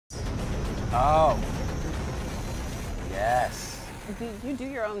Oh. Yes. Do you do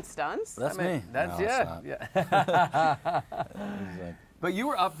your own stunts? That's me. That's no, yeah. Like but you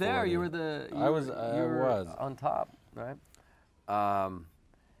were up there. 40. You were the. I was on top, right?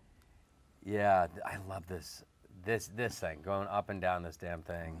 Yeah, I love this thing going up and down this damn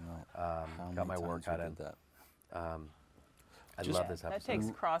thing. Got my workout in. I love this episode. That takes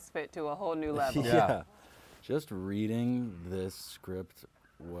CrossFit to a whole new level. Yeah. Just reading this script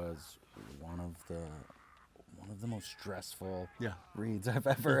was one of the most stressful reads I've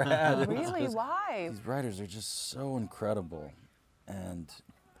ever had. Really? Why? These writers are just so incredible, and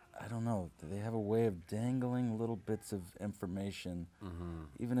I don't know, they have a way of dangling little bits of information,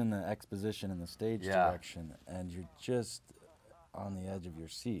 even in the exposition and the stage direction, and you're just on the edge of your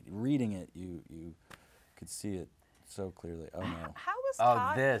seat. Reading it, you could see it so clearly. Oh no. How was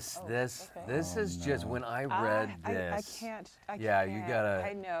Todd? This is just when I read this. I can't. Yeah, you gotta.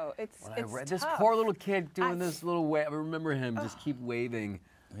 I know. It's tough. This poor little kid doing this little wave. I remember him just keep waving.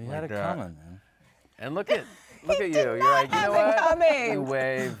 He had it coming, man. And look at you. You're like, you know what? Coming. You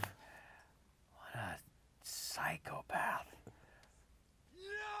wave. What a psychopath.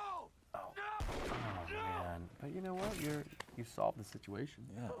 No. Oh man. But you know what? You solved the situation.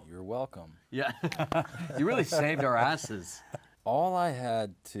 Yeah, you're welcome. Yeah. You really saved our asses. All I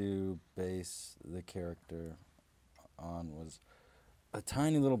had to base the character on was a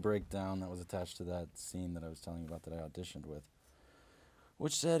tiny little breakdown that was attached to that scene that I was telling you about that I auditioned with,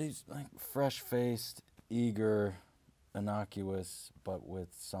 which said he's like fresh-faced, eager, innocuous, but with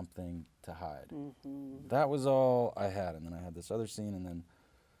something to hide. That was all I had, and then I had this other scene, and then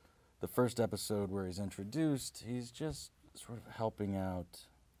the first episode where he's introduced, he's just sort of helping out.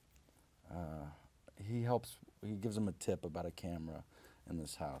 He gives him a tip about a camera in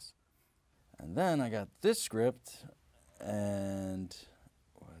this house. And then I got this script and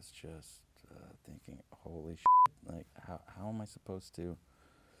was just thinking, holy shit, like how am I supposed to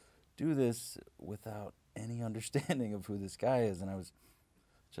do this without any understanding of who this guy is? And I was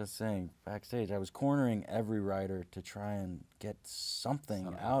just saying backstage, I was cornering every writer to try and get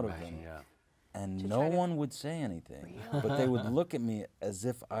something out of him. Yeah. And no one would say anything, but they would look at me as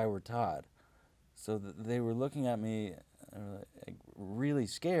if I were Todd. So they were looking at me like, really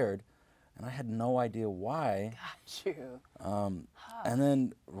scared, and I had no idea why. Got you. And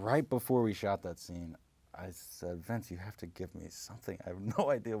then right before we shot that scene, I said, Vince, you have to give me something. I have no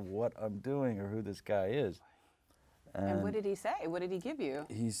idea what I'm doing or who this guy is. And what did he say? What did he give you?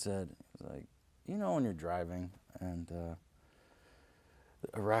 He said, like, you know when you're driving and a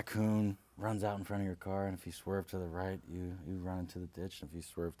raccoon runs out in front of your car, and if you swerve to the right, you run into the ditch, and if you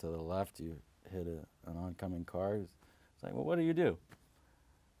swerve to the left, you hit an oncoming car. It's like, well, what do? You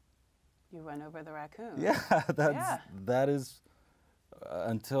run over the raccoon. Yeah, that is,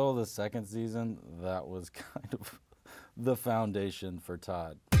 until the second season, that was kind of the foundation for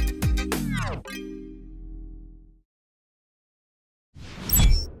Todd.